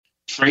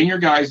train your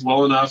guys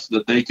well enough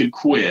that they could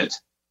quit,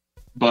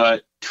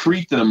 but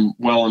treat them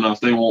well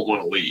enough they won't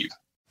want to leave.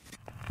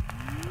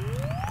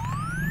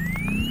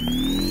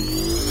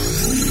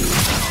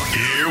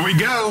 Here we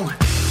go.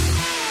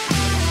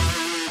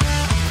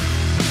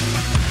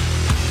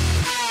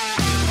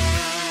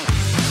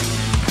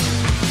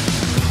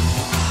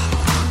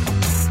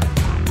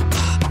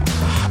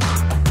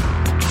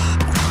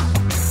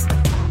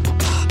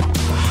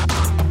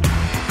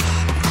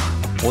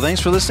 Well,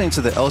 thanks for listening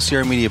to the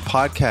LCR Media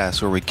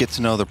Podcast, where we get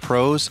to know the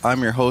pros.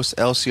 I'm your host,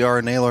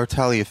 LCR Naylor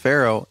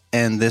Taliaferro,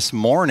 and this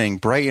morning,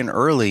 bright and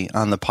early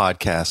on the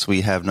podcast,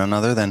 we have none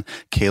other than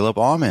Caleb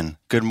Aumann.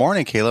 Good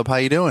morning, Caleb. How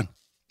you doing?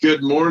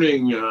 Good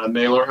morning,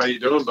 Naylor. How you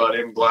doing, buddy?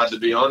 I'm glad to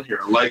be on here.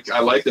 I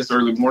like this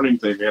early morning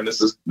thing, man.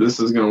 This is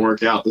going to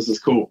work out. This is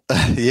cool.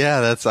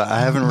 Yeah, I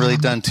haven't really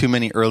done too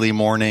many early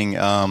morning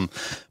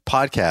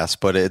podcasts,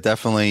 but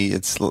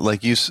it's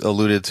like you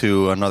alluded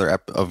to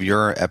another of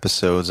your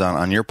episodes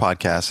on your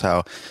podcast,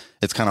 how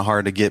it's kind of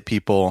hard to get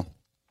people,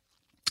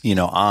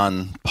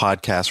 on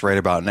podcasts right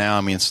about now.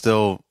 I mean, it's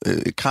still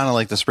kind of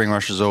like the spring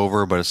rush is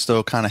over, but it's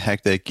still kind of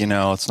hectic.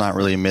 It's not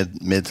really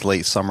mid to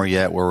late summer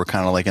yet, where we're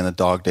kind of like in the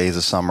dog days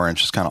of summer and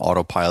just kind of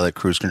autopilot,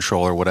 cruise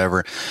control or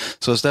whatever.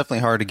 So it's definitely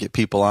hard to get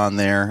people on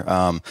there.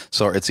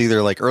 So it's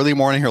either like early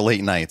morning or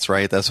late nights,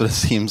 right? That's what it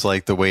seems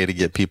like, the way to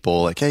get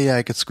people like, hey, yeah,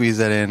 I could squeeze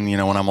that in,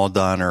 when I'm all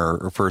done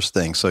or first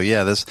thing. So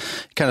yeah, this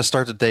kind of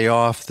start the day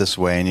off this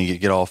way and you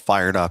get all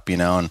fired up,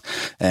 and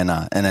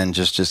then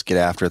just get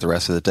after it the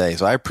rest of the day.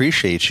 So I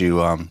appreciate you,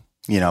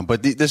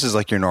 but this is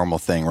like your normal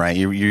thing, right?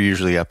 You're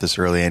usually up this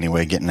early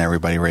anyway, getting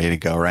everybody ready to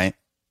go, right?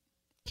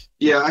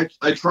 Yeah,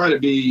 I try to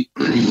be,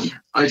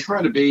 I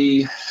try to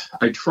be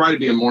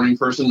a morning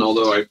person.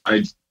 Although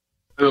I'm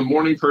a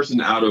morning person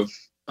out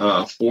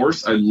of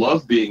force. I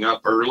love being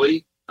up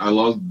early. I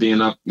love being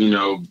up,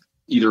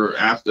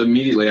 either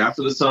immediately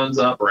after the sun's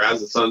up or as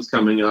the sun's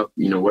coming up.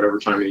 Whatever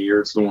time of the year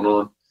it's going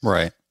on.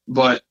 Right.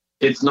 But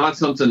it's not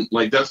something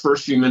like that.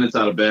 First few minutes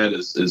out of bed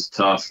is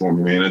tough for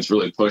me, man. It's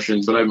really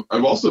pushing. But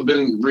I've also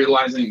been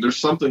realizing there's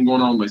something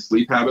going on with my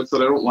sleep habits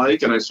that I don't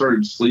like, and I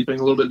started sleeping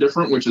a little bit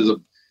different, which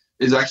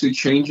is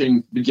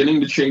actually beginning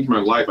to change my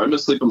life. I've been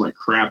sleeping like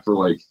crap for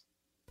like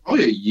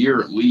probably a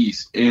year at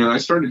least, and I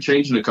started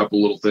changing a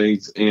couple little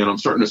things, and I'm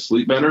starting to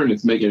sleep better, and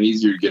it's making it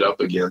easier to get up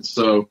again.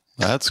 So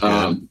that's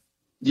good.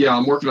 Yeah,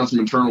 I'm working on some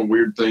internal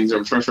weird things.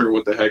 I'm trying to figure out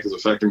what the heck is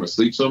affecting my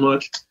sleep so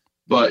much.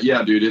 But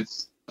yeah, dude,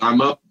 I'm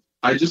up.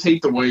 I just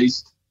hate the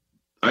waste.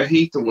 I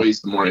hate the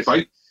waste the morning.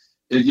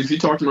 If you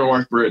talk to my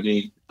wife,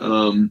 Brittany,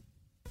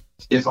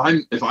 if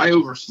I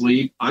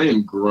oversleep, I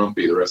am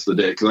grumpy the rest of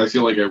the day because I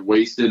feel like I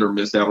wasted or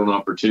missed out on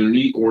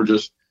opportunity, or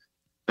just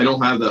I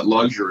don't have that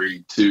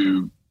luxury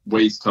to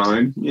waste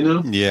time,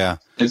 Yeah.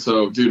 And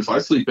so, dude, if I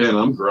sleep in,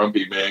 I'm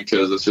grumpy, man,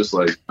 because it's just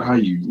like,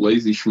 you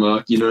lazy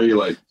schmuck, you're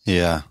like,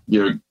 yeah,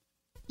 you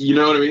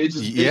know what I mean?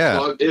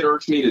 It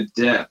irks me to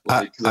death,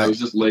 because I was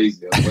just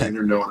lazy. I was letting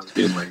her know I was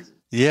being lazy.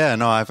 Yeah,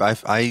 no,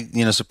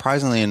 I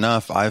surprisingly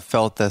enough, I've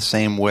felt the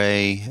same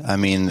way. I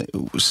mean,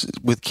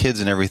 with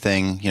kids and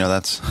everything,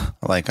 that's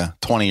like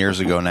 20 years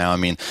ago now. I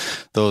mean,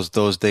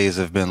 those days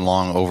have been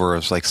long over.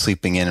 It's like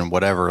sleeping in and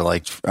whatever,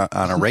 like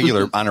on a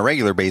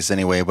regular basis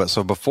anyway. But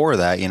so before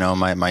that,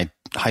 my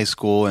high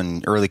school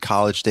and early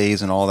college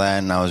days and all that,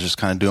 and I was just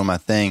kind of doing my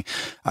thing,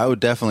 I would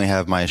definitely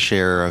have my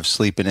share of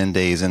sleeping in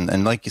days.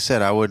 And like you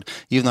said, I would,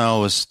 even though I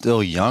was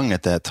still young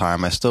at that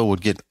time, I still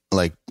would get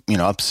like,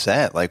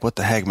 upset, like, what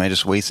the heck, man, I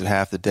just wasted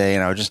half the day.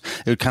 And it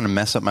would kind of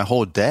mess up my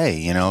whole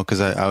day,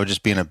 because I would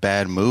just be in a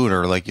bad mood,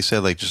 or like you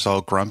said, like just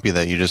all grumpy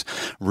that you just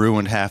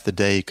ruined half the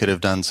day. You could have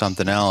done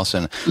something else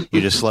and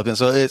you just slept in.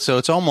 So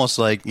it's almost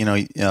like,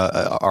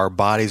 our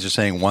bodies are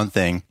saying one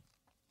thing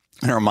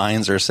and our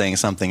minds are saying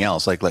something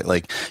else.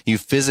 Like you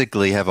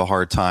physically have a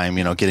hard time,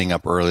 getting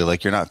up early.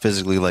 Like you're not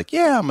physically like,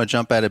 yeah, I'm gonna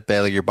jump out of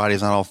bed. Like your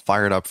body's not all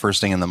fired up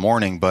first thing in the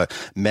morning, but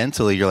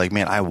mentally you're like,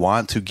 man, I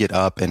want to get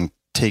up and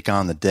take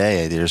on the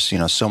day. There's,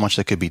 so much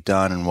that could be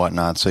done and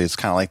whatnot. So it's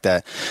kind of like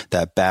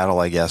that battle,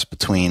 I guess,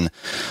 between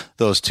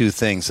those two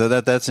things. So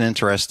that's an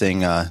interesting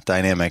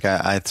dynamic.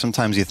 I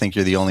sometimes you think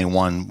you're the only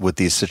one with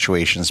these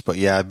situations, but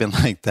yeah, I've been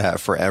like that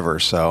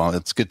forever. So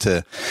it's good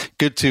to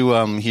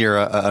hear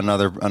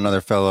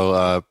another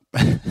fellow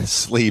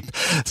sleep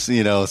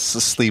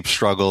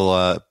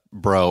struggle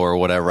bro or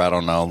whatever. I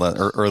don't know,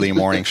 the early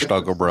morning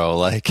struggle bro.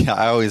 Like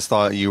I always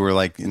thought you were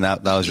like,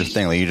 that was your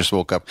thing. Like you just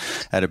woke up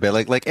at a bit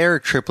like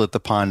Eric Triplett, the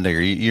pond digger.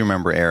 You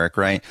remember Eric,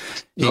 right?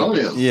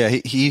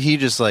 He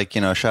just like,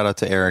 shout out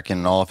to Eric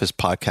and all of his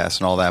podcasts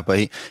and all that.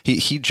 But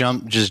he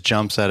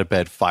jumps out of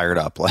bed, fired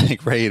up,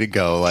 like ready to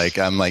go. Like,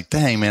 I'm like,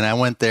 dang, man, I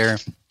went there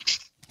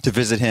to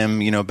visit him,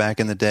 back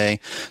in the day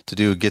to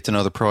do a Get to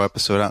Know the Pro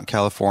episode out in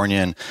California.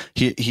 And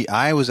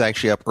I was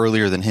actually up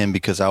earlier than him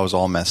because I was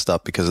all messed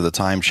up because of the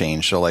time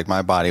change. So like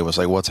my body was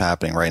like, what's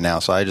happening right now?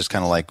 So I just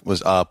kind of like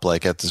was up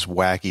like at this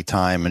wacky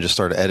time and just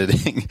started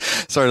editing,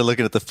 started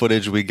looking at the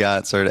footage we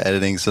got, started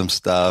editing some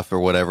stuff or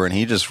whatever. And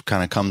he just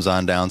kind of comes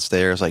on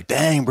downstairs like,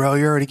 dang, bro,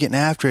 you're already getting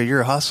after it.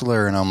 You're a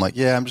hustler. And I'm like,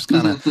 yeah, I'm just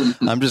kind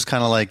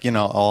of like,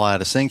 all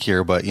out of sync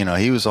here. But,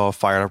 he was all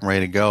fired up and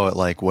ready to go at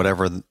like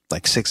whatever,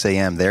 like 6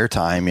 a.m. their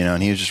time,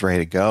 and he was just ready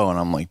to go. And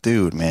I'm like,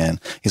 dude, man,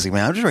 he's like,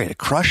 man, I'm just ready to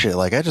crush it.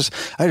 Like, I just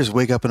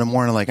wake up in the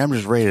morning, like, I'm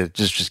just ready to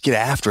just get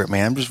after it,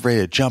 man. I'm just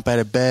ready to jump out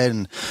of bed.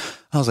 And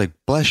I was like,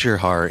 bless your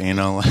heart,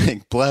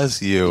 like,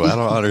 bless you. I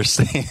don't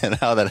understand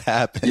how that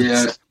happens.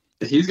 Yeah.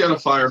 He's got a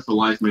fire for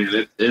life,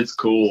 man. It's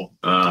cool.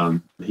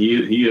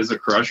 He is a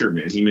crusher,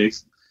 man.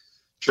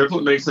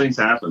 Triplet makes things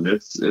happen.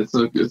 It's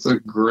a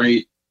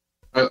great,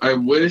 I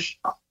wish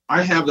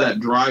I have that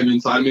drive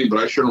inside me, but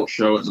I sure don't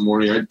show it in the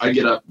morning. I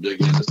get up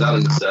again just out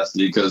of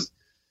necessity, because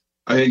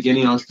I think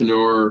any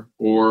entrepreneur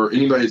or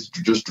anybody that's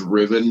just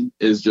driven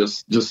is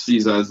just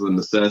sees that as a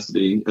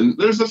necessity. And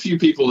there's a few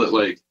people that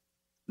like,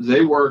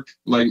 they work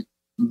like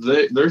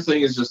their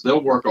thing is just,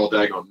 they'll work all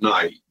daggone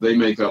night. They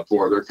make up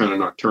for it. They're kind of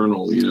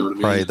nocturnal, you know what I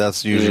mean? Right.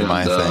 That's usually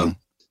my thing.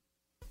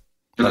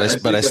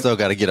 But I still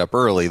got to get up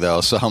early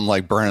though, so I'm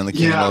like burning the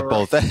candle at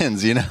both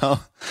ends,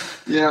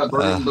 Yeah,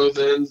 burn on both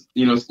ends.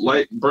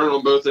 Burn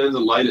on both ends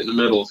and light it in the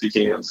middle if you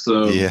can.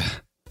 So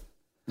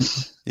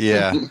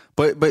yeah.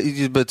 But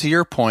to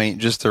your point,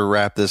 just to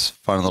wrap this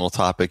fun little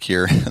topic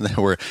here,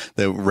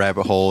 the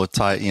rabbit hole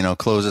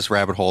close this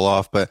rabbit hole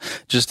off. But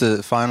just to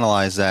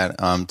finalize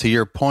that, to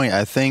your point,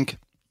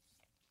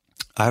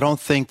 I don't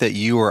think that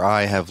you or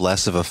I have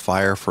less of a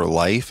fire for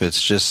life.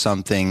 It's just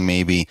something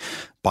maybe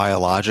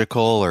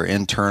biological or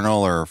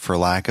internal, or for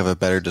lack of a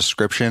better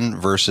description,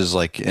 versus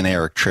like an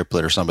Eric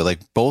Triplet or somebody.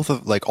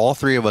 Like all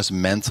three of us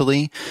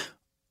mentally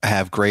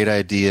have great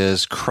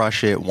ideas,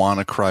 crush it, want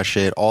to crush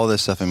it, all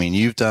this stuff. I mean,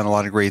 you've done a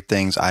lot of great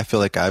things. I feel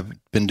like I've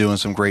been doing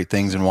some great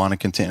things and want to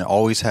continue,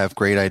 always have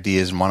great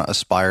ideas and want to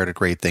aspire to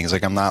great things.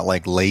 Like I'm not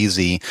like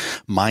lazy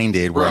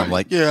minded where I'm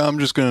like, yeah, I'm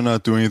just going to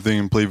not do anything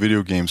and play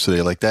video games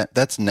today. Like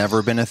that's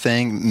never been a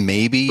thing.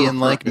 Maybe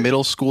in like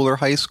middle school or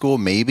high school,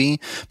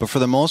 maybe. But for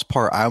the most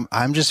part,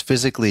 I'm just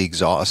physically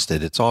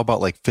exhausted. It's all about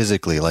like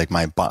physically, like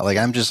my body, like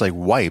I'm just like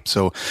wiped.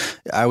 So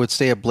I would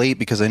stay up late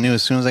because I knew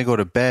as soon as I go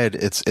to bed,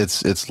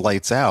 it's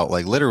lights out.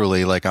 Like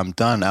literally, like I'm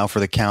done, out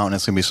for the count, and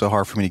it's going to be so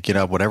hard for me to get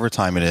up whatever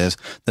time it is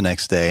the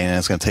next day. And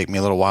it's going to take me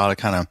a little while to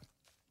kind of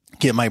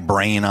get my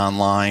brain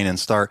online and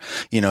start,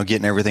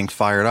 getting everything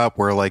fired up,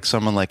 where like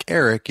someone like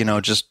Eric,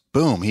 just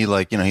boom, he's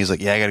like,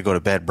 yeah, I got to go to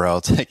bed, bro.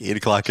 It's like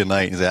 8:00 at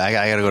night. He's like,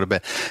 I got to go to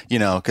bed,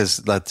 cause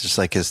that's just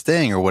like his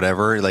thing or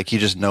whatever. Like he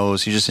just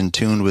knows, he's just in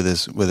tune with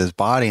his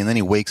body. And then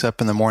he wakes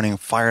up in the morning,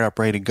 fired up,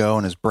 ready to go.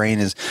 And his brain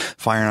is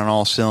firing on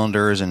all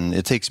cylinders. And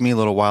it takes me a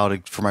little while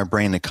for my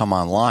brain to come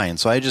online.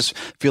 So I just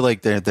feel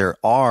like there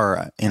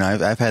are,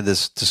 I've had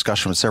this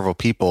discussion with several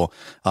people,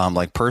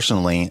 like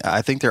personally,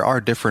 I think there are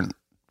different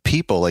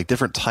people, like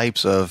different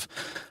types of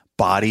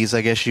bodies,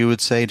 I guess you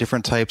would say,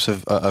 different types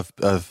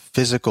of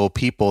physical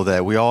people,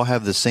 that we all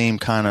have the same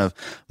kind of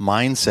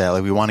mindset.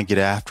 Like we want to get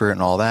after it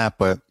and all that,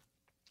 but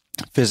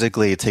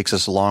physically it takes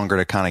us longer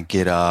to kind of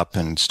get up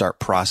and start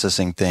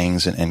processing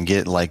things and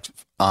get like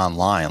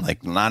online.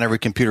 Like not every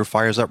computer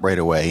fires up right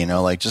away,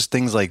 like just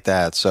things like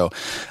that. So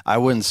I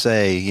wouldn't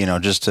say,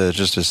 just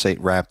to say,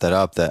 wrap that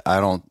up, that I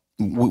don't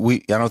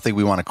think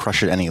we want to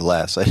crush it any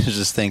less. I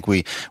just think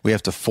we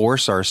have to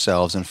force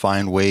ourselves and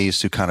find ways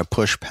to kind of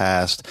push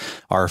past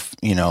our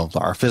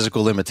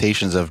physical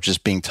limitations of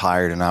just being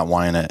tired and not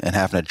wanting to, and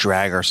having to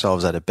drag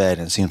ourselves out of bed.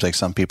 And it seems like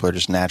some people are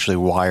just naturally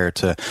wired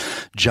to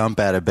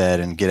jump out of bed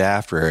and get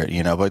after it,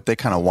 but they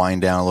kind of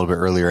wind down a little bit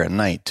earlier at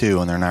night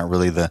too. And they're not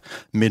really the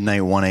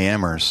midnight 1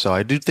 a.m.ers. So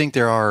I do think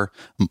there are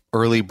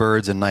early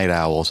birds and night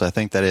owls. I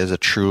think that is a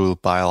true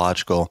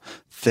biological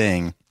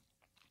thing.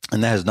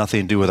 And that has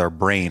nothing to do with our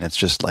brain. It's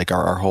just like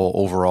our whole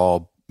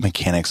overall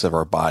mechanics of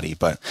our body.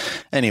 But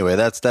anyway,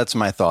 that's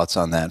my thoughts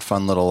on that.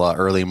 Fun little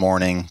early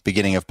morning,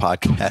 beginning of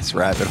podcast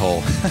rabbit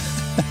hole.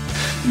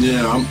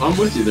 Yeah, I'm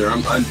with you there. I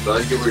get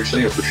what you're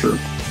saying for sure.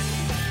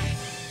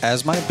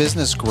 As my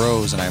business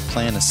grows and I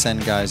plan to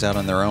send guys out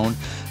on their own,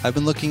 I've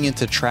been looking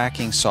into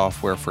tracking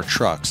software for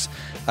trucks.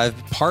 I've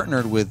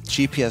partnered with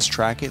GPS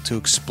Track It to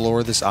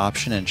explore this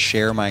option and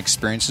share my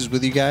experiences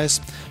with you guys.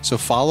 So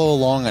follow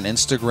along on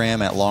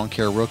Instagram at Lawn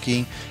Care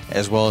Rookie,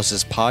 as well as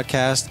this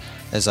podcast,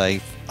 as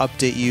I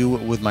update you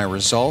with my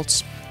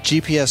results.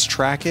 GPS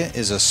Track It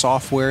is a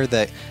software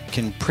that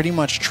can pretty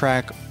much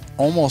track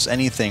almost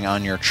anything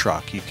on your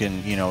truck. You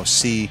can,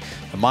 see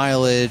the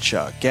mileage,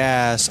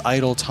 gas,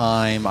 idle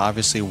time,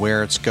 obviously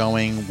where it's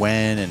going,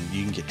 when, and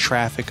you can get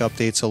traffic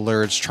updates,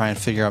 alerts, try and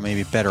figure out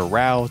maybe better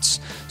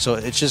routes. So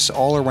it's just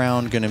all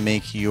around going to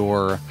make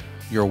your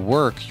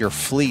work, your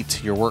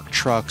fleet, your work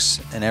trucks,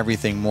 and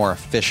everything more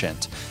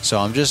efficient. So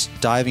I'm just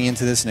diving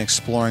into this and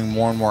exploring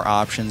more and more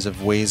options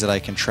of ways that I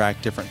can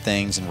track different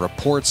things and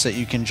reports that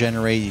you can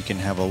generate. You can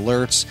have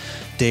alerts,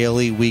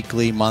 daily,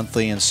 weekly,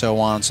 monthly, and so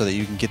on, so that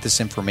you can get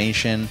this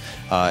information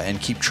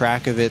and keep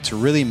track of it to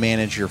really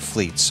manage your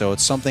fleet. So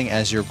it's something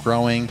as you're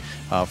growing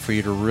for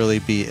you to really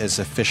be as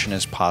efficient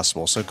as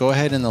possible. So go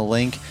ahead in the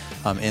link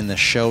in the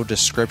show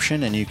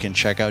description and you can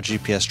check out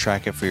GPS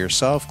Track It for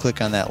yourself.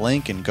 Click on that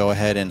link and go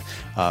ahead and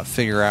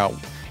figure out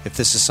if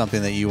this is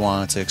something that you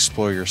want to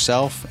explore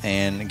yourself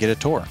and get a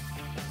tour.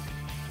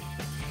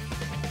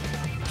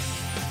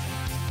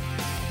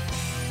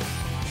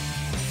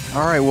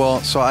 All right,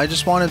 well, so I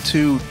just wanted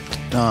to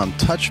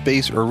touch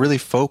base or really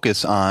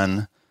focus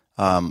on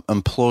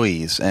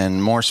employees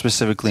and more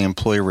specifically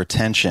employee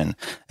retention.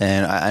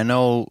 And I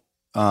know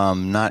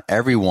not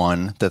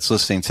everyone that's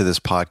listening to this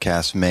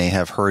podcast may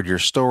have heard your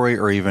story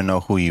or even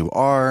know who you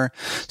are.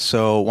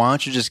 So why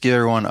don't you just give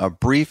everyone a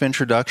brief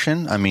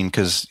introduction? I mean,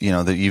 because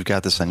that you've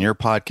got this on your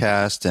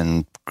podcast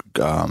and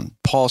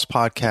Paul's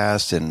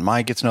podcast and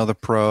My Get to Know the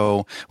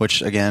Pro,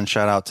 which again,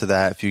 shout out to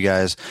that. If you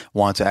guys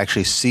want to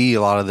actually see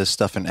a lot of this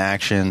stuff in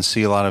action,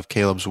 see a lot of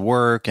Caleb's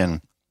work and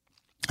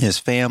his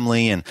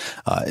family and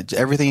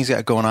everything he's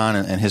got going on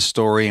and his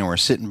story, and we're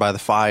sitting by the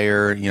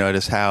fire, at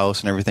his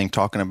house and everything,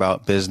 talking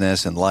about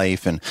business and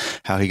life and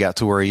how he got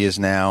to where he is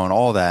now and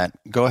all that.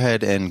 Go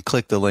ahead and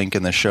click the link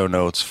in the show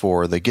notes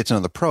for the Get to Know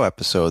the Pro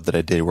episode that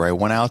I did, where I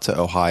went out to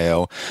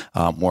Ohio,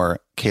 where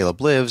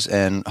Caleb lives,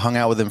 and hung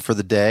out with him for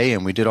the day,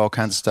 and we did all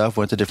kinds of stuff,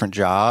 went to different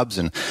jobs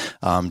and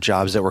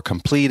jobs that were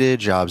completed,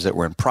 jobs that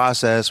were in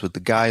process with the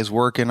guys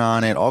working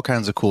on it, all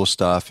kinds of cool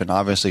stuff, and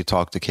obviously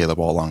talked to Caleb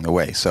all along the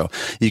way. So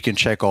you can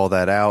check all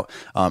that out,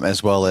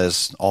 as well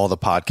as all the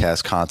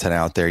podcast content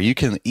out there. You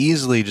can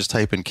easily just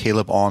type in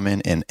Caleb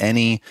Allman in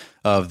any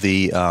of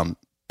the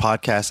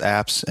podcast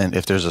apps, and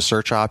if there's a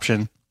search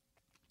option,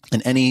 in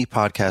any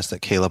podcast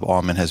that Caleb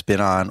Allman has been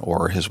on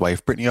or his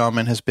wife Brittany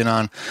Allman has been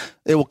on,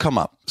 it will come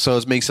up. So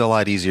it makes it a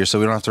lot easier. So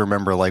we don't have to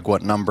remember like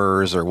what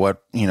numbers or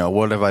what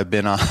have I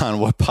been on,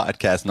 what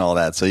podcast and all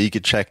that. So you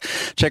could check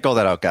all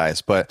that out,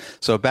 guys. But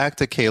so back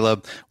to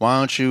Caleb, why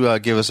don't you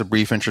give us a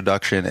brief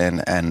introduction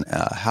and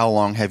how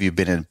long have you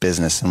been in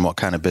business and what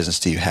kind of business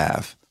do you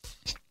have?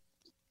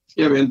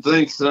 Yeah, man.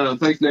 Thanks,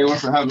 Naylor,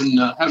 for having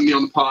me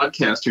on the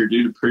podcast here,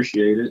 dude.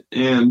 Appreciate it.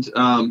 And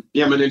my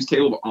name's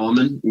Caleb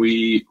Allman.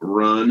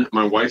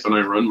 My wife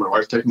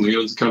technically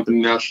owns a company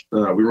now.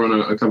 We run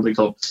a company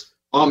called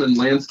Allman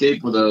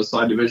Landscape with a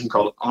side division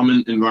called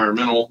Allman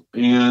Environmental,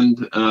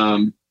 and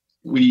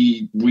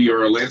we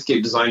are a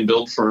landscape design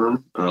build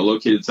firm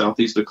located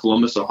southeast of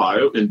Columbus,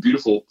 Ohio, in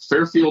beautiful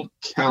Fairfield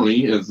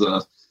County, as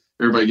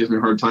everybody gives me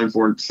a hard time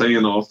for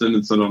saying often,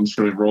 and so I'm just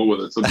going to roll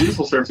with it. So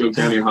beautiful Fairfield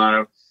County,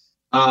 Ohio.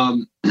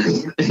 So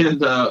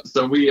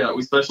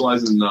we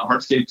specialize in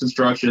hardscape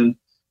construction,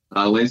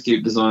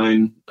 landscape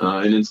design,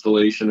 and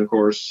installation, of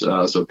course.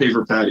 So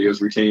paver patios,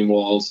 retaining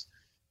walls.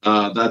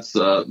 That's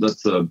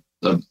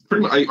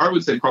pretty much, I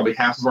would say probably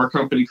half of our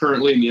company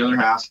currently, and the other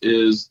half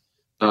is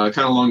kind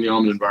of along the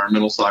Allman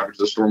Environmental side, which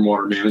is the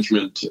stormwater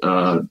management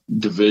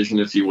division,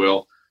 if you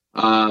will.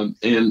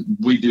 And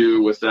we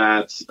do with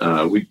that,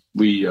 we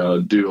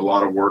do a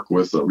lot of work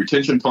with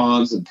retention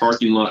ponds and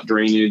parking lot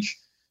drainage.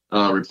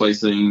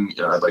 Replacing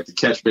like the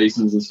catch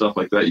basins and stuff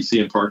like that you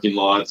see in parking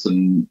lots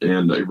and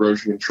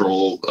erosion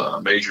control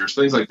measures,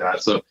 things like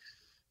that. So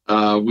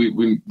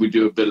we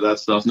do a bit of that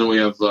stuff. And then we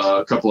have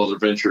a couple other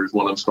ventures.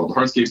 One of them's called the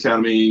Hardscape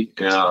Academy.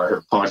 I have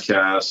a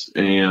podcast,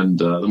 and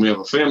then we have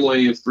a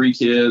family of 3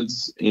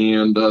 kids.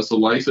 And so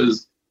life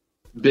is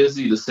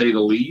busy to say the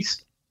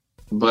least.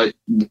 But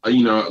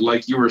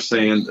like you were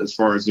saying, as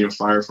far as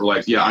fire for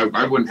life, yeah,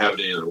 I wouldn't have it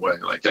any other way.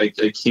 Like I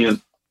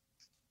can't.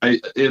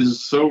 It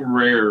is so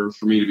rare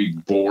for me to be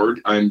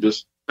bored.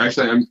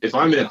 If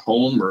I'm at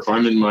home or if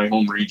I'm in my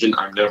home region,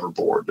 I'm never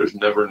bored. There's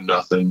never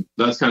nothing.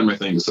 That's kind of my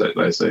thing to say.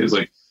 That I say is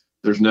like,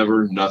 there's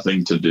never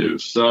nothing to do.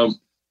 So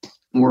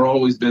we're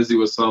always busy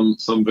with some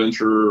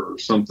venture or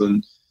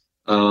something.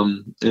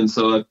 And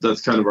so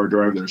that's kind of our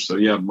drive there. So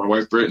yeah, my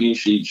wife, Brittany,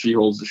 she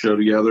holds the show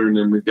together. And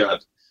then we've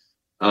got,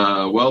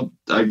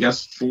 I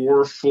guess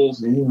 4 full,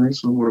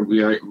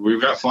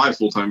 we've got 5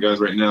 full-time guys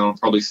right now,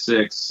 probably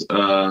 6,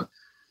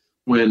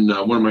 when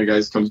one of my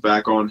guys comes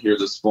back on here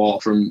this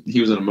fall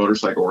he was in a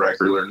motorcycle wreck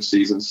earlier in the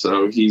season,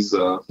 so he's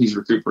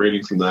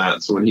recuperating from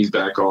that. So when he's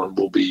back on,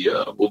 we'll be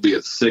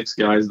at 6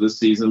 guys this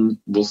season.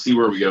 We'll see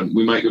where we go.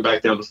 We might go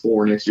back down to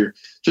 4 next year.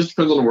 Just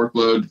depends on the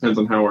workload, depends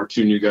on how our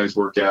 2 new guys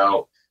work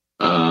out,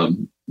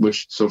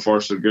 which so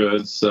far so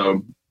good.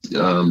 So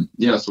so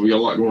we got a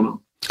lot going on.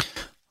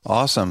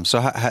 Awesome. So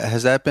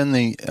has that been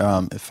the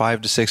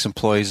 5 to 6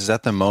 employees? Is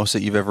that the most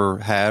that you've ever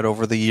had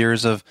over the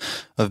years of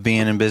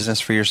being in business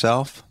for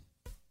yourself?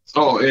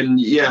 Oh, and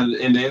yeah,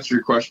 and to answer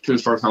your question too,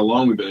 as far as how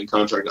long we've been in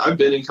contracting, I've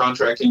been in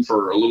contracting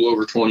for a little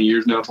over 20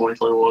 years now,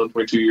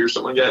 22 years,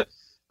 something like that.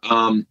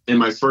 And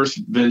my first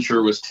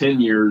venture was 10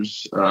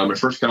 years. My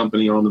first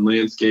company, Allman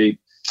Landscape,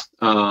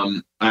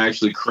 I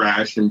actually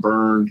crashed and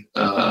burned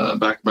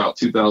back about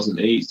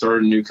 2008.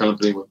 Started a new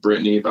company with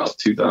Brittany about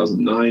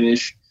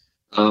 2009-ish.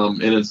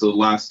 And it's the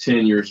last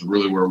 10 years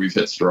really where we've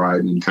hit stride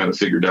and kind of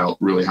figured out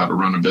really how to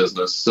run a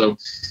business. So,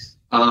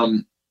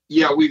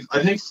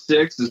 I think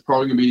 6 is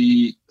probably going to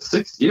be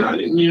 6. Yeah, I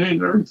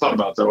never thought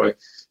about it that way.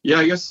 Yeah,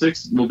 I guess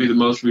 6 will be the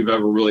most we've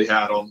ever really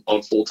had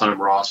on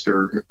full-time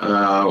roster.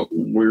 Our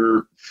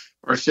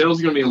sales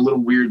are going to be a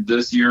little weird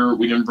this year.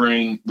 We have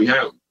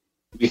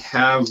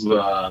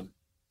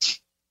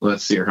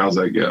let's see here. How's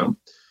that go?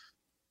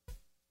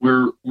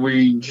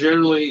 We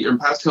generally, in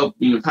past couple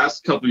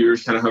of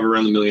years, kind of hover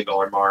around the $1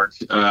 million mark.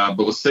 But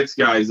with 6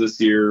 guys this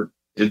year,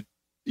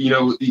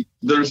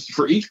 there's,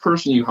 for each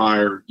person you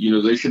hire,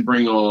 they should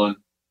bring on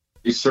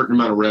a certain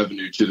amount of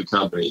revenue to the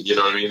company. You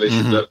know what I mean?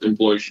 That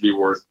employee should be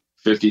worth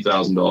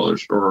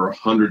 $50,000 or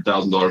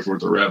 $100,000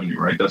 worth of revenue,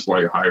 right? That's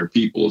why you hire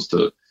people, is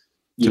to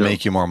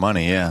make you more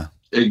money. Yeah.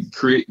 And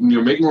create,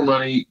 make more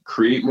money,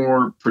 create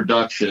more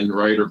production,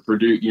 right? Or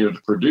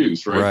to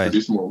produce, right?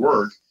 Produce more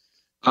work.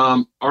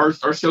 Our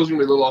sales are going to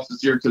be a little off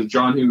this year because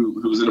John,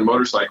 who was in a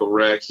motorcycle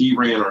wreck, he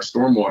ran our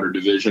stormwater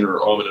division, or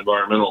Almond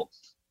Environmental.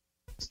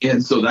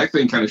 And so that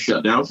thing kind of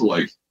shut down for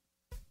like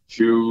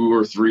 2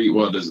 or 3,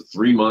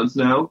 3 months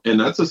now. And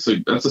that's a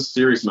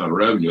serious amount of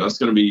revenue. That's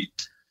going to be,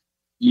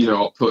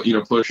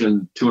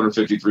 pushing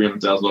 $250,000,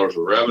 $300,000 of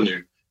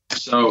revenue.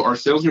 So our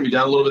sales are going to be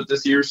down a little bit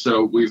this year.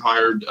 So we've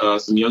hired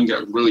some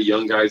really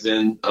young guys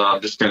in,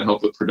 just kind of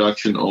help with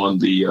production on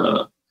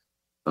the,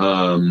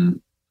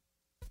 and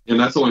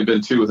that's only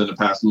been 2 within the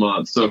past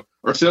month. So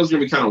our sales are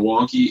going to be kind of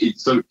wonky.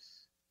 So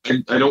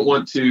I don't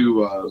want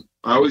to,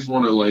 I always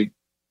want to lay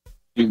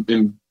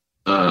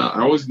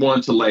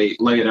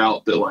it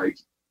out that, like,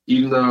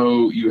 even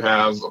though you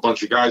have a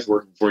bunch of guys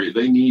working for you,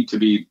 they need to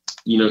be,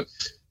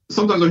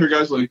 sometimes I hear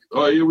guys like,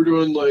 oh yeah, we're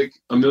doing like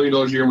 $1 million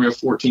a year and we have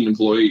 14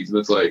 employees. And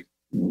it's like,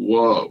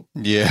 whoa,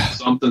 yeah,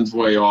 something's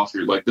way off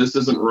here. Like, this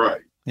isn't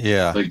right.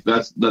 Yeah. Like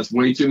that's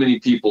way too many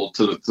people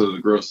to the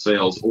gross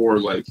sales, or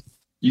like,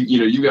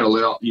 you got to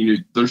lay out,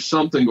 there's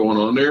something going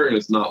on there, and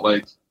it's not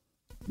like,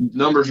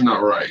 numbers are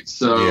not right.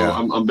 So yeah.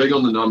 I'm big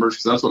on the numbers,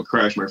 because that's what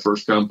crashed my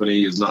first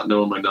company, is not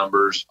knowing my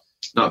numbers,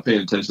 not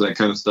paying attention to that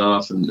kind of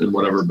stuff and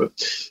whatever. But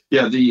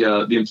yeah,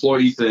 the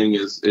employee thing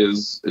is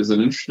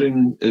an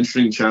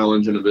interesting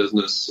challenge in a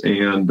business,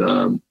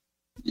 and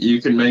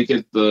you can make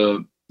it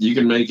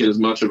as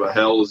much of a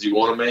hell as you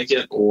want to make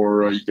it,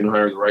 or you can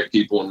hire the right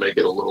people and make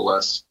it a little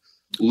less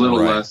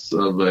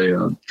of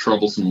a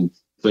troublesome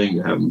thing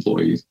to have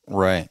employees.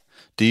 Right.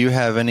 Do you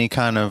have any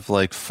kind of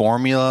like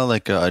formula,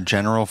 like a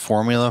general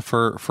formula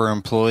for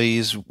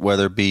employees,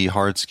 whether it be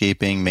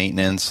hardscaping,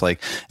 maintenance, like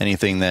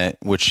anything that,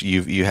 which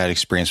you had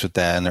experience with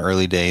that in the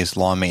early days,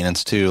 lawn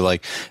maintenance too?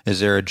 Like,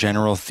 is there a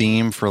general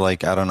theme for,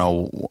 like, I don't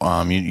know,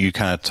 you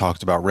kind of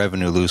talked about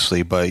revenue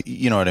loosely, but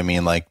you know what I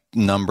mean? Like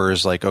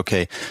numbers, like,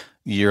 okay,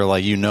 you're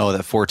like,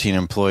 that 14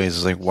 employees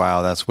is like,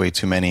 wow, that's way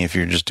too many if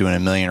you're just doing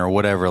 $1 million or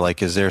whatever.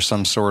 Like, is there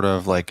some sort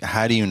of, like,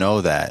 how do you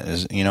know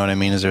that? You know what I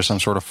mean? Is there some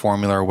sort of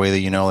formula or way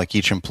that like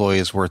each employee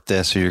is worth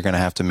this, so you're going to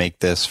have to make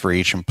this for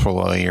each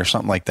employee or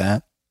something like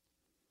that?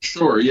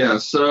 Sure. Yeah.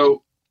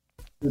 So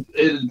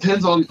it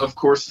depends on, of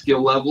course,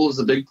 skill level is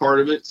a big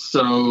part of it.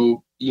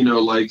 So, we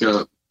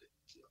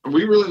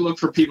really look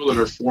for people that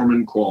are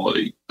foreman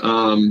quality.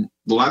 The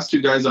last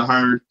 2 guys I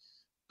hired,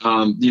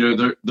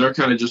 they're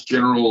kind of just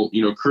general,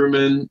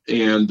 crewmen,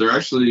 and they're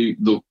actually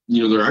both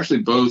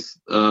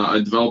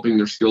developing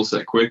their skill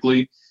set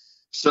quickly.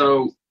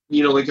 So,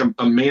 like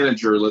a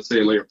manager, let's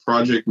say like a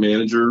project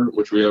manager,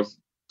 which we have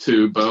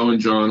 2, Bo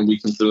and John, we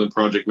consider them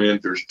project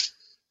managers.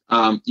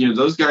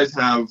 Those guys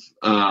have,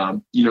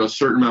 a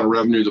certain amount of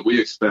revenue that we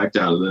expect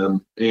out of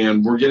them,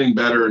 and we're getting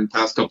better in the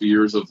past couple of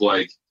years of,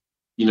 like,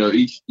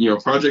 each,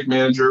 project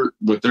manager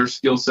with their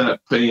skill set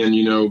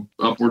paying,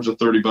 upwards of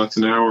 $30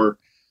 an hour.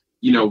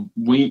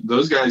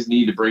 Those guys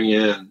need to bring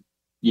in,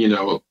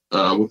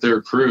 with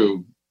their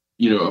crew,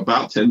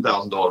 about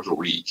 $10,000 a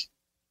week.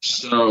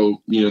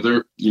 So,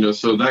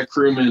 so that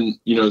crewman,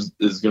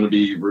 is going to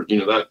be,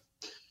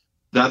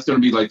 that's going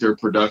to be like their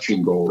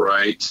production goal,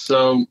 right?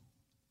 So,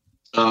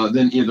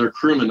 then their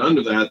crewmen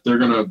under that, they're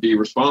going to be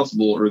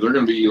responsible, or they're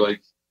going to be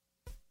like,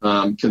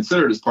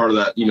 considered as part of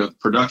that,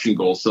 production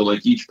goal. So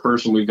like each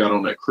person we've got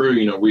on that crew,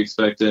 we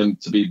expect them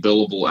to be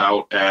billable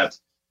out at,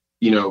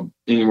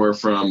 anywhere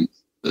from,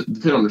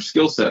 depending on their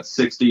skill set,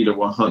 $60 to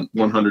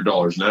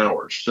 $100 an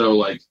hour. So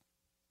like,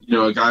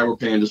 a guy we're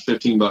paying just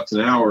 $15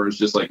 an hour is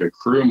just like a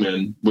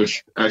crewman,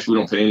 which actually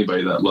we don't pay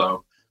anybody that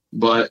low.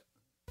 But,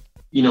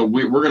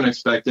 we're going to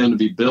expect them to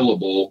be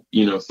billable,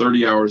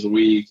 30 hours a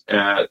week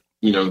at,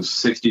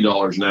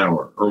 $60 an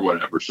hour or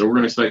whatever. So we're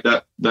going to expect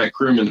that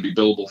crewman to be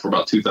billable for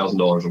about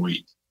 $2,000 a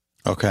week.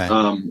 Okay.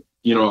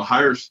 A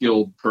higher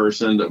skilled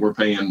person that we're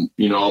paying,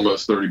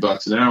 almost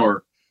 $30 an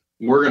hour,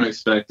 we're going to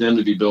expect them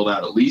to be billed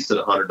out at least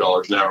at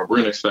 $100 an hour. We're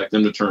going to expect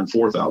them to turn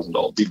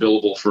 $4,000, be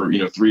billable for,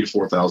 $3,000 to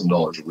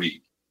 $4,000 a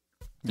week.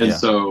 And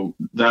so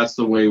that's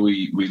the way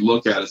we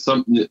look at it.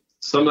 Some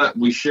of that,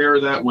 we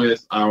share that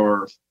with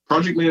our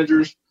project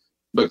managers,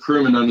 but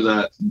crewmen under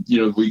that,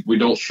 we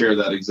don't share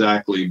that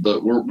exactly,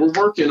 but we're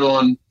working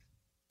on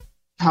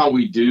how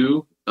we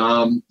do,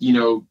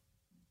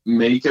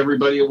 make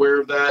everybody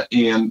aware of that,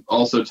 and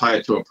also tie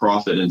it to a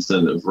profit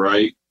incentive.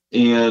 Right.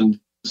 And,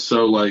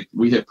 so like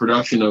we hit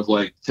production of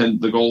like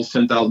the goal is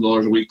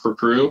 $10,000 a week per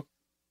crew.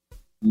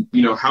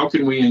 You know, how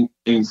can we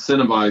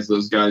incentivize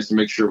those guys to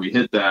make sure we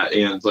hit that?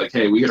 And it's like,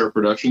 hey, we hit our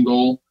production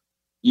goal,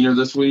 you know,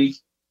 this week.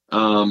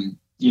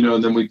 You know,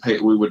 and then we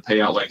would pay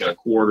out like a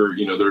quarter,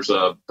 you know, there's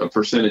a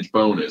percentage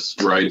bonus,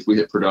 right? If we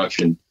hit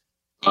production,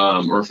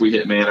 or if we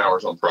hit man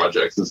hours on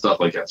projects and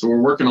stuff like that. So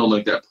we're working on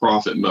like that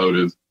profit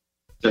motive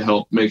to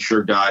help make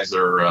sure guys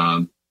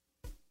are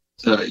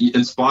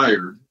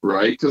inspired,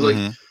 right? Because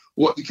like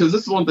because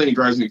this is one thing that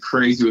drives me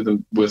crazy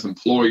with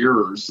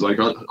employers, like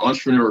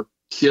entrepreneur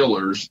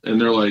killers, and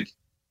they're like,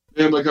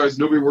 man, my guys,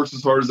 nobody works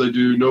as hard as I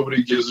do.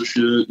 Nobody gives a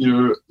shit,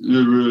 you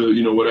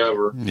know,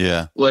 whatever.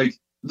 Yeah. Like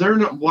they're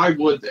not. Why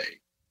would they?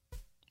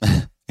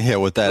 Yeah,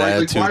 with that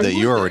attitude that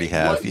you already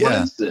have.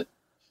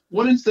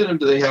 What incentive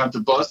do they have to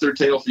bust their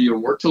tail for you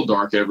and work till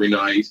dark every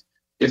night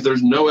if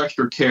there's no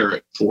extra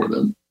carrot for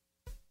them?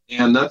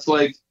 And that's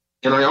like,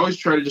 and I always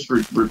try to just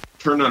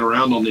turn that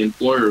around on the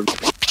employer.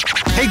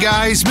 Hey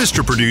guys,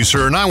 Mr.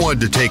 Producer, and I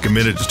wanted to take a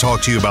minute to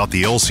talk to you about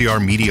the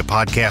LCR Media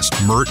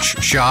Podcast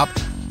merch shop.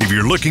 If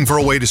you're looking for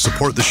a way to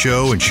support the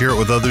show and share it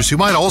with others who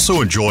might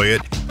also enjoy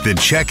it, then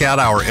check out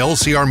our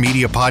LCR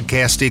Media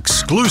Podcast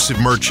exclusive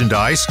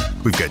merchandise.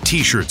 We've got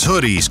t-shirts,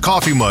 hoodies,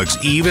 coffee mugs,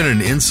 even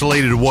an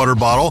insulated water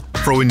bottle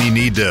for when you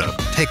need to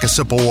take a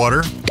sip of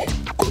water.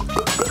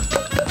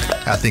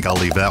 I think I'll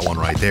leave that one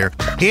right there.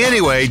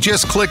 Anyway,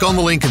 just click on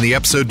the link in the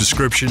episode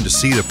description to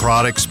see the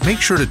products. Make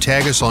sure to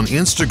tag us on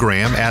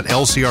Instagram at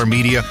LCR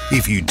Media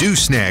if you do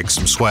snag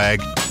some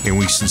swag. And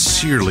we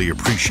sincerely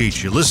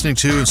appreciate you listening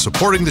to and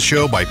supporting the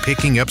show by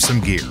picking up some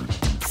gear.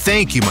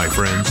 Thank you, my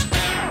friends.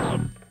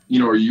 You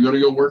know, are you going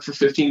to go work for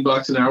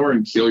 $15 an hour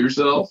and kill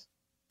yourself?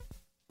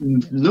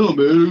 No,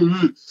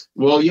 man.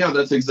 Well, yeah,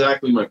 that's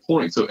exactly my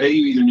point. So, you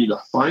either need to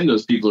find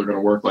those people who are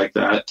going to work like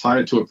that, tie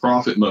it to a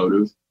profit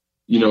motive,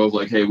 you know, of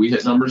like, hey, we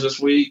hit numbers this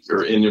week,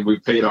 and we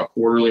paid out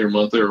quarterly or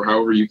monthly or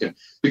however you can.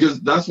 Because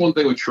that's one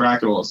thing with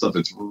tracking all that stuff.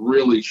 It's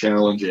really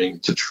challenging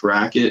to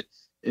track it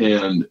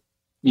and,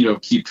 you know,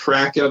 keep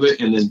track of it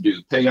and then do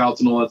the payouts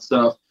and all that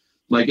stuff.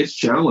 Like, it's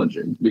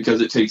challenging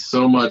because it takes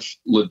so much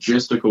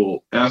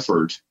logistical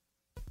effort.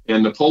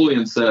 And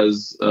Napoleon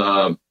says,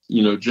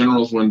 you know,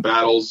 generals win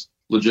battles,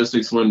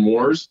 logistics win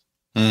wars.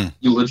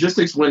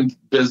 Logistics win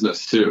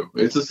business too.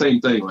 It's the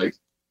same thing. Like,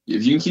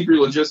 if you can keep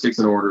your logistics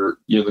in order,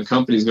 you know, the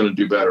company's going to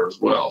do better as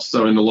well.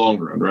 So in the long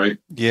run, right?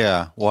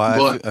 Yeah.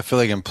 Well, I feel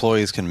like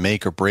employees can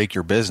make or break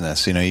your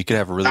business. You know, you could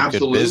have a really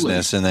good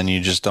business and then you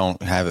just don't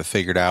have it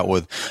figured out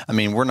with, I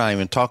mean, we're not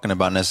even talking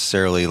about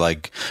necessarily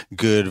like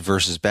good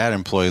versus bad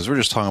employees. We're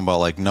just talking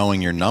about like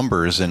knowing your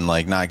numbers and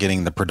like not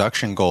getting the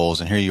production goals.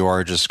 And here you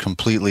are just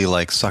completely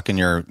like sucking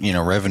your, you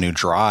know, revenue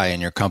dry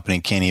and your company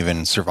can't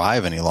even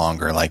survive any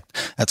longer. Like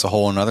that's a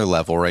whole another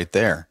level right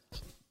there.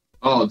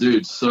 Oh,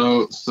 dude,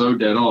 so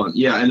dead on.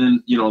 Yeah, and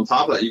then, you know, on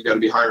top of that, you've got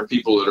to be hiring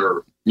people that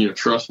are, you know,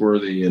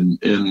 trustworthy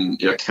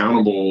and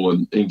accountable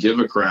and give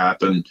a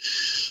crap. And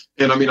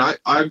I mean,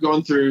 I've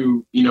gone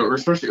through, you know,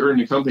 especially early in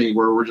a company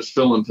where we're just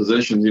filling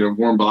positions, you know,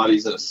 warm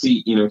bodies in a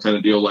seat, you know, kind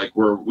of deal, like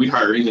where we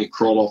hire anything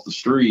crawled off the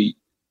street.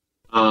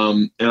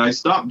 And I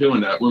stopped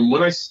doing that.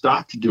 When I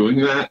stopped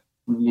doing that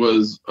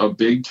was a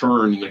big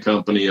turn in the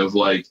company of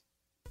like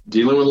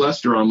dealing with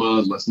less drama,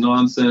 less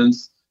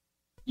nonsense,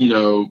 you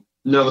know.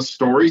 Now, the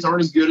stories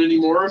aren't as good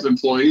anymore of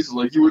employees.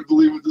 Like, you would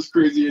believe what this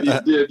crazy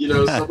idiot did, you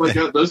know, stuff like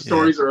that. Those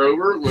stories are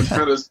over, which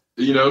kind of,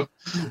 you know,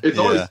 it's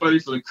always funny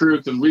for the crew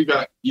because we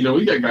got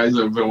guys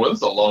that have been with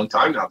us a long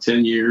time now,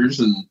 10 years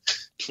and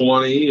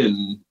 20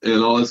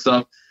 and all that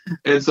stuff.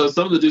 And so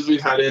some of the dudes we've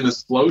had in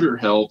as floater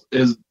help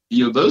is,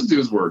 you know, those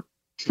dudes were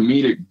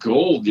comedic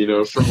gold, you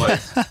know, from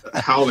like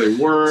how they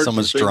work. So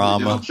much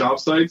drama. On job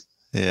sites.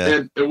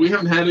 Yeah. And we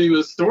haven't had any of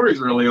those stories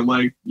really in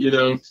like, you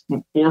know,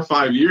 4 or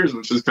 5 years,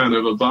 which is kind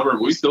of a bummer.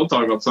 We still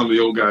talk about some of the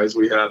old guys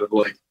we had of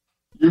like,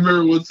 you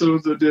remember what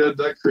so-and-so did,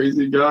 that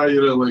crazy guy,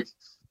 you know, like,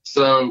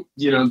 so,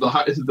 you know,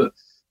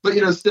 but,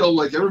 you know, still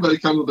like everybody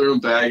comes with their own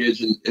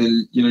baggage and,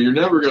 you know, you're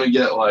never going to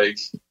get like,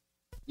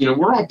 you know,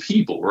 we're all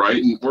people, right?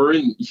 And we're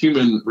in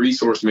human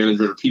resource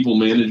management or people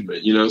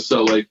management, you know,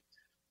 so like,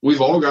 we've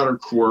all got our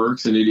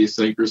quirks and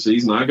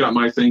idiosyncrasies, and I've got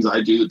my things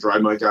I do that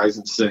drive my guys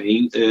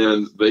insane,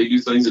 and they do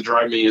things that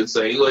drive me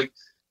insane. Like,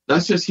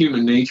 that's just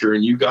human nature,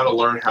 and you've got to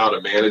learn how to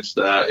manage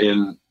that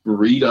and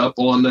read up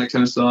on that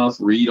kind of stuff,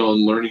 read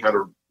on learning how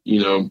to,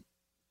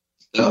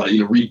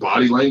 read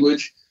body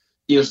language,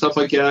 you know, stuff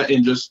like that.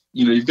 And just,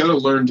 you know, you've got to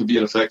learn to be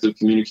an effective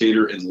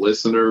communicator and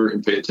listener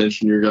and pay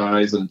attention to your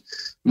guys. And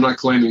I'm not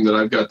claiming that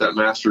I've got that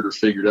mastered or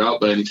figured out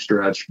by any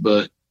stretch,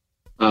 but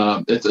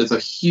it's a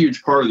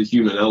huge part of the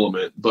human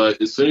element.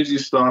 But as soon as you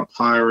stop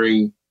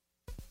hiring,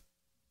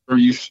 or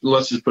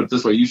let's just put it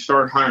this way, you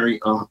start hiring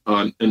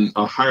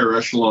a higher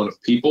echelon of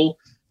people,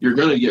 you're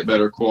going to get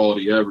better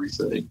quality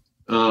everything.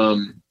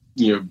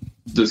 You know,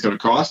 that's going to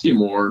cost you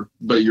more,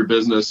 but your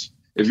business,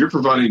 if you're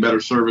providing better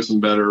service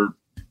and better,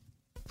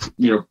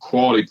 you know,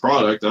 quality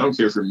product, I don't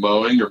care if you're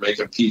mowing or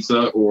making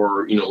pizza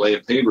or, you know,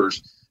 laying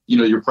pavers, you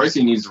know, your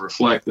pricing needs to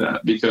reflect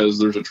that, because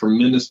there's a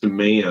tremendous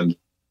demand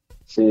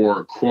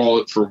for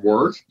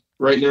work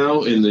right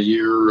now in the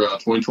year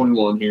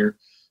 2021 here.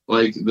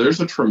 Like,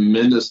 there's a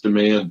tremendous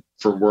demand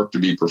for work to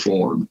be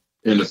performed.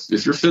 And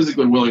if you're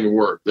physically willing to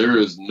work, there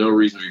is no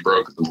reason to be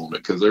broke at the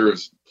moment, because there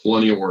is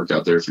plenty of work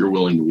out there if you're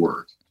willing to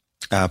work.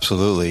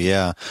 Absolutely.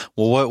 Yeah.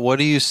 Well, what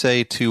do you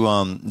say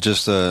to,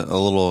 just a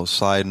little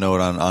side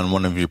note on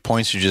one of your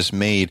points you just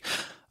made?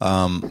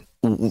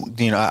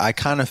 I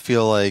kind of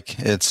feel like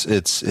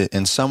it's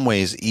in some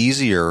ways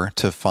easier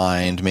to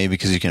find, maybe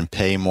because you can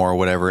pay more,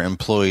 whatever,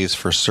 employees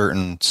for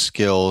certain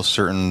skills,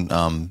 certain,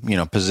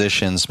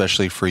 positions,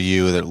 especially for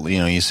you that,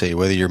 you say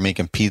whether you're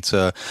making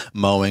pizza,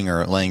 mowing,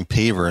 or laying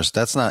pavers,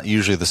 that's not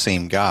usually the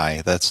same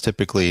guy. That's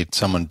typically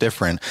someone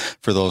different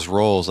for those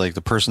roles. Like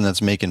the person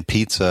that's making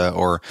pizza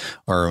or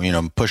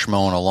push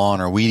mowing a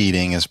lawn or weed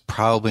eating is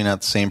probably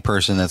not the same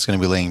person that's going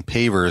to be laying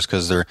pavers,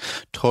 because they're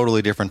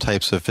totally different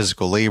types of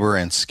physical labor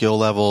and skill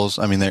levels.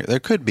 I mean,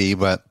 there could be,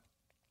 but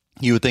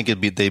you would think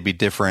they'd be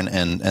different,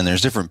 and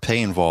there's different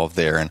pay involved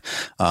there. And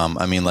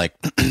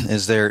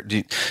is there?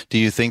 Do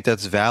you think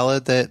that's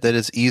valid, that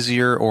it's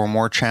easier or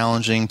more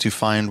challenging to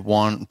find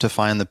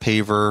the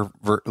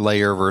paver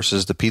layer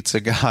versus the pizza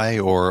guy,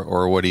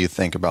 or what do you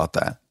think about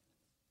that?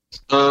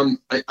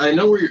 I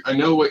know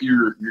what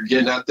you're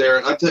getting at there,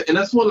 and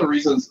that's one of the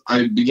reasons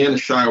I began to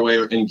shy away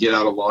and get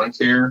out of lawn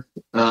care.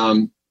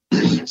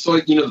 So,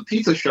 the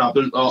pizza shop,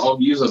 I'll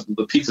use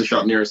the pizza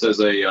shop nearest as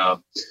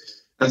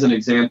an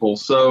example.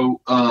 So,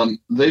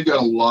 they've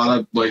got a lot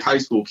of like high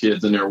school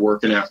kids in there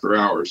working after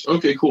hours.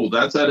 Okay, cool.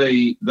 That's at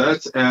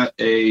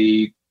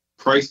a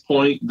price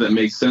point that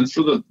makes sense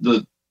for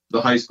the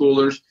high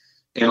schoolers,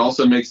 and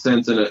also makes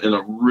sense in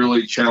a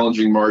really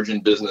challenging margin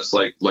business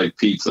like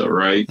pizza,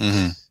 right?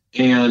 Mm-hmm.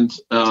 And,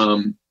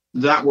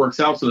 that works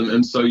out for them.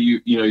 And so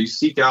you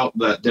seek out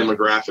that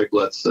demographic,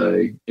 let's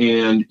say,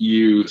 and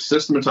you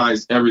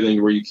systematize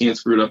everything where you can't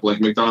screw it up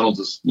like McDonald's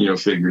has,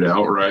 figured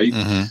out, right?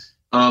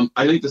 Mm-hmm.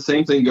 I think the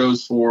same thing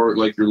goes for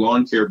like your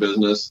lawn care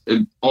business.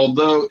 And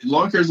although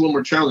lawn care is a little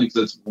more challenging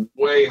because it's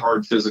way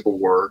hard physical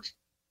work,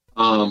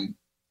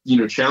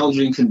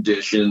 challenging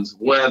conditions,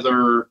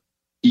 weather,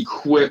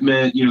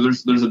 equipment,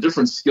 there's a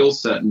different skill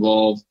set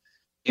involved.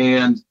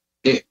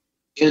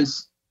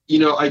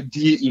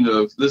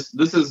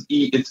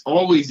 It's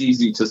always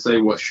easy to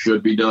say what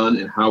should be done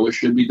and how it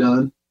should be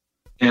done.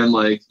 And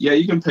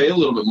you can pay a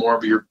little bit more,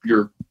 but your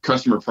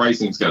customer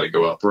pricing's got to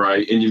go up,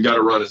 right? And you've got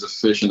to run as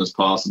efficient as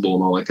possible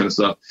and all that kind of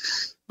stuff.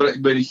 But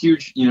a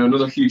huge,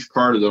 another huge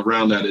part of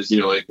around that is,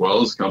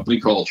 is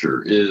company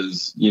culture,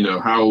 is,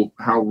 how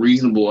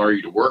reasonable are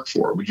you to work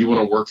for? Would you want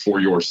to work for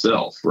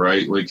yourself,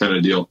 right? Like kind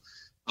of deal.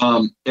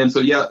 And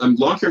so,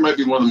 lawn care might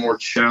be one of the more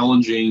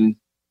challenging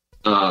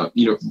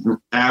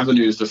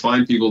avenues to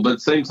find people, but at the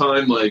same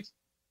time,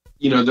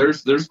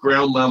 there's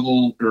ground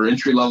level or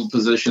entry level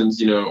positions,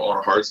 on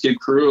a hardscape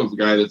crew of a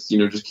guy that's,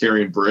 just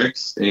carrying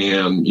bricks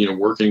and,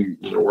 working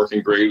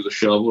grade with a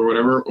shovel or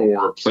whatever,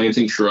 or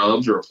planting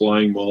shrubs or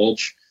applying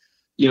mulch.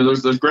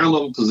 There's ground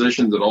level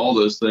positions and all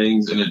those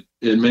things. And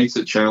it makes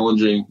it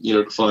challenging,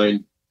 to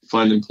find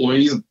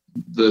employees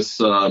this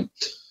time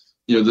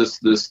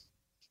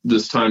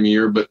of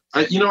year. But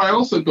I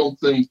also don't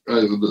think,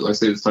 I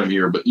say this time of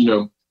year, but,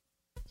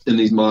 in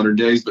these modern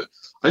days, but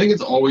I think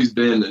it's always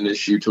been an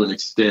issue to an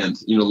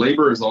extent.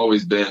 Labor has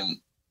always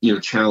been,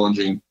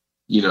 challenging,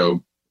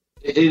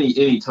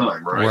 any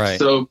time, right?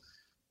 So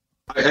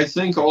I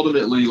think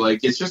ultimately,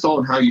 it's just all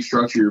in how you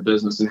structure your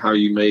business and how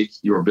you make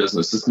your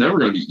business. It's never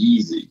going to be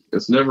easy.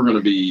 It's never going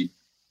to be,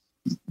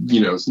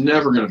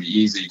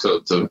 easy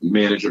to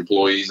manage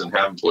employees and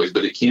have employees,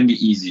 but it can be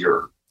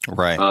easier.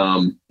 Right.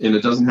 And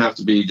it doesn't have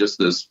to be just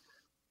this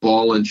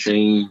ball and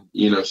chain,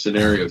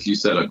 scenario. If you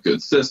set up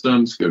good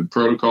systems, good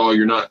protocol,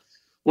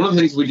 one of the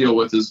things we deal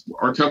with is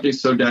our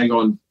company's so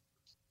daggone,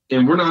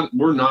 and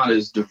we're not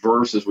as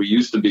diverse as we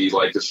used to be,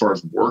 as far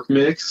as work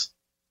mix.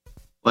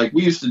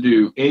 We used to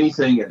do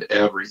anything and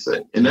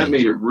everything. And that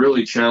made it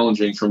really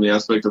challenging from the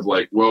aspect of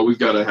we've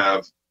got to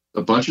have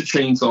a bunch of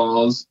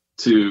chainsaws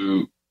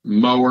to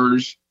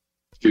mowers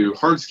to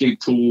hardscape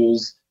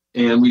tools.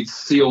 And we'd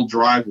seal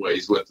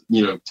driveways with,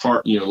 Marvin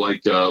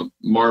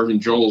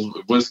Joel's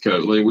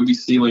Wisco. We'd be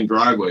sealing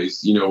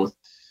driveways,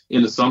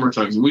 in the summer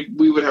times.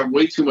 We would have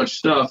way too much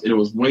stuff, and it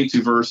was way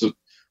too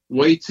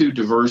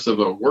diverse of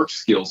a work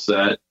skill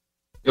set.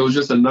 It was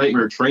just a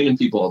nightmare training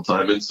people all the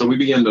time. And so we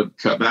began to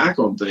cut back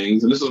on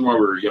things. And this is why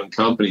we're a young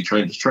company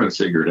trying to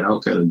figure it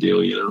out kind of deal,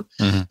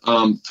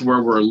 mm-hmm. To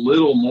where we're a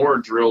little more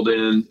drilled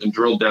in and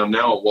drilled down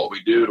now on what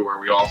we do, to where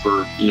we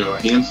offer,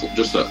 a handful,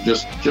 just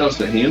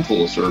a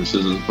handful of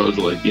services as opposed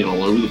to being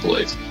all over the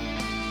place.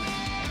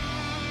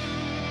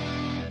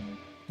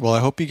 Well, I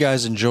hope you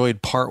guys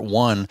enjoyed part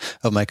 1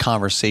 of my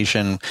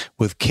conversation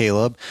with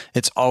Caleb.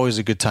 It's always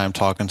a good time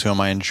talking to him.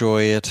 I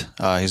enjoy it.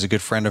 He's a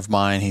good friend of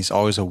mine. He's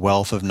always a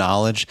wealth of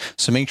knowledge.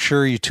 So make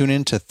sure you tune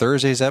in to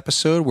Thursday's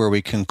episode, where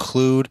we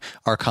conclude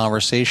our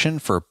conversation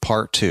for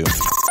part 2.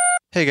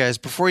 Hey guys,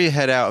 before you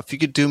head out, if you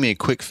could do me a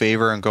quick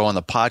favor and go on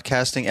the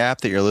podcasting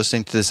app that you're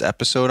listening to this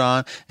episode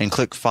on and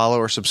click follow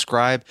or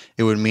subscribe,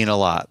 it would mean a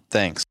lot.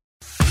 Thanks.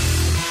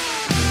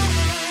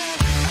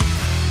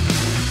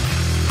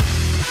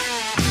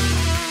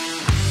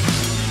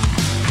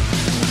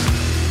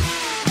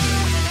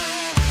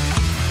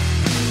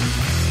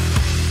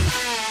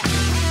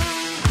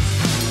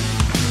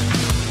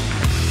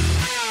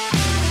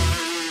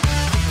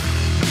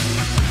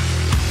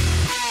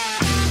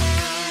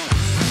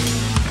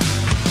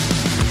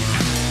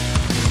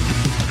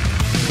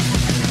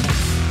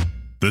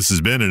 This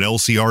has been an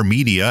LCR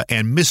Media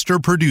and Mr.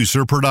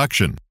 Producer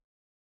production.